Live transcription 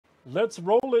Let's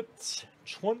roll it.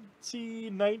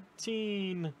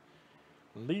 2019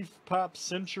 Leaf Pop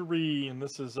Century. And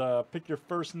this is pick your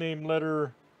first name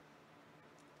letter.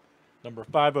 Number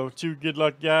 502. Good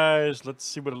luck, guys. Let's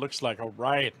see what it looks like. All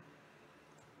right.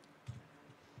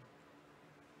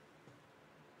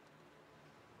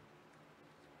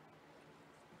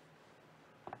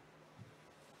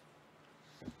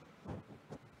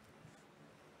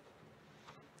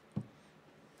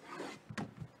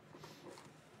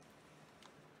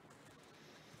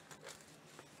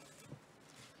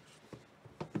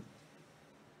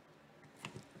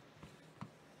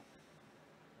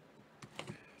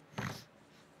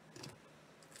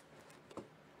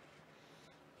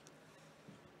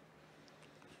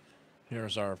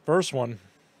 Here's our first one.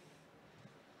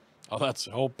 Oh, that's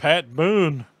old Pat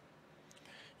Boone.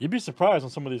 You'd be surprised on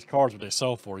some of these cards what they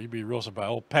sell for. You'd be real surprised.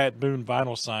 Old Pat Boone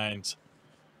vinyl signs.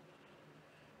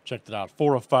 Checked it out.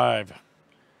 4 of 5.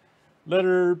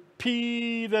 Letter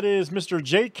P, that is Mr.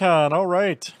 J-Con. All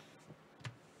right.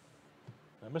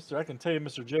 Now, I can tell you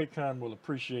Mr. J-Con will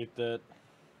appreciate that,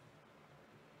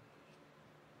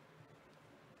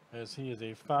 as he is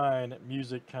a fine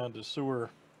music connoisseur.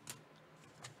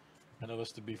 I know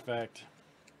this to be fact.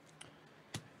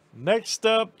 Next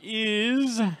up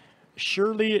is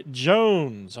Shirley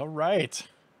Jones. All right.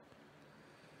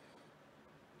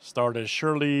 Starred as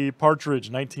Shirley Partridge,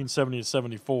 1970 to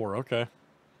 74. Okay.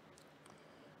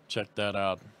 Check that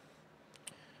out.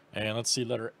 And let's see,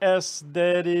 letter S.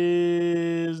 That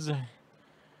is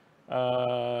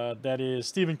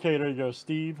Stephen K. There you go,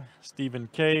 Steve. Stephen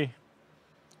K.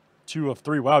 2 of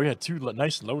 3. Wow, you had 2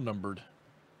 nice low numbered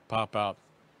pop out.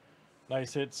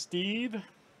 Nice hit, Steve.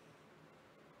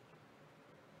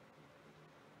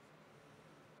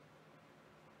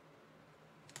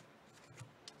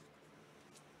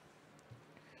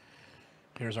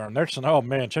 Here's our next one. Oh,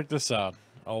 man, check this out.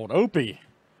 Old Opie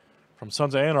from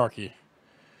Sons of Anarchy.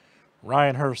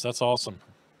 Ryan Hurst, that's awesome.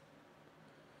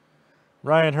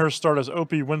 Ryan Hurst starred as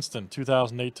Opie Winston,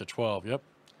 2008 to 12. Yep.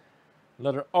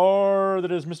 Letter R,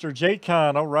 that is Mr.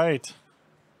 J-Con. All right.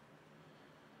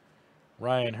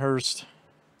 Ryan Hurst.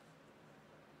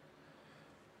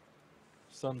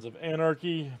 Sons of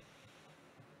Anarchy.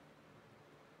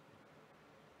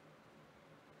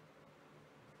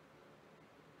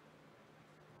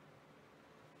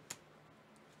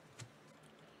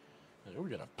 Oh, we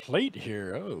got a plate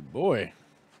here. Oh, boy.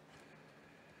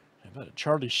 Is that a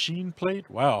Charlie Sheen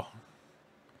plate? Wow.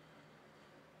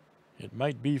 It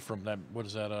might be from that. What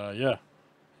is that? Yeah.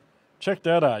 Check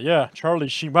that out. Yeah, Charlie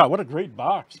Sheen. Wow, what a great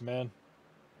box, man.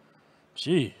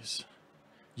 Jeez.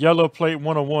 Yellow plate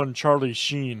 101, Charlie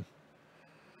Sheen.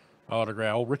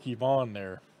 Autograph. Oh, Ricky Vaughn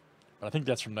there. But I think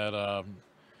that's from that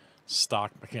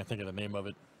stock. I can't think of the name of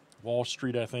it. Wall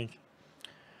Street, I think.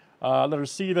 Letter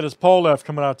C, that is Paul F.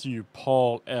 coming out to you.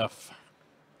 Paul F.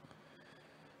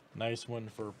 Nice one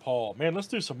for Paul. Man, let's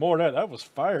do some more of that. That was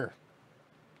fire.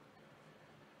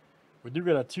 We do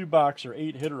got a 2-box or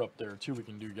 8-hitter up there, too, we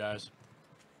can do, guys.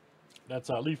 That's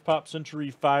Leaf Pop Century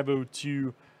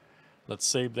 502. Let's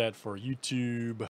save that for YouTube.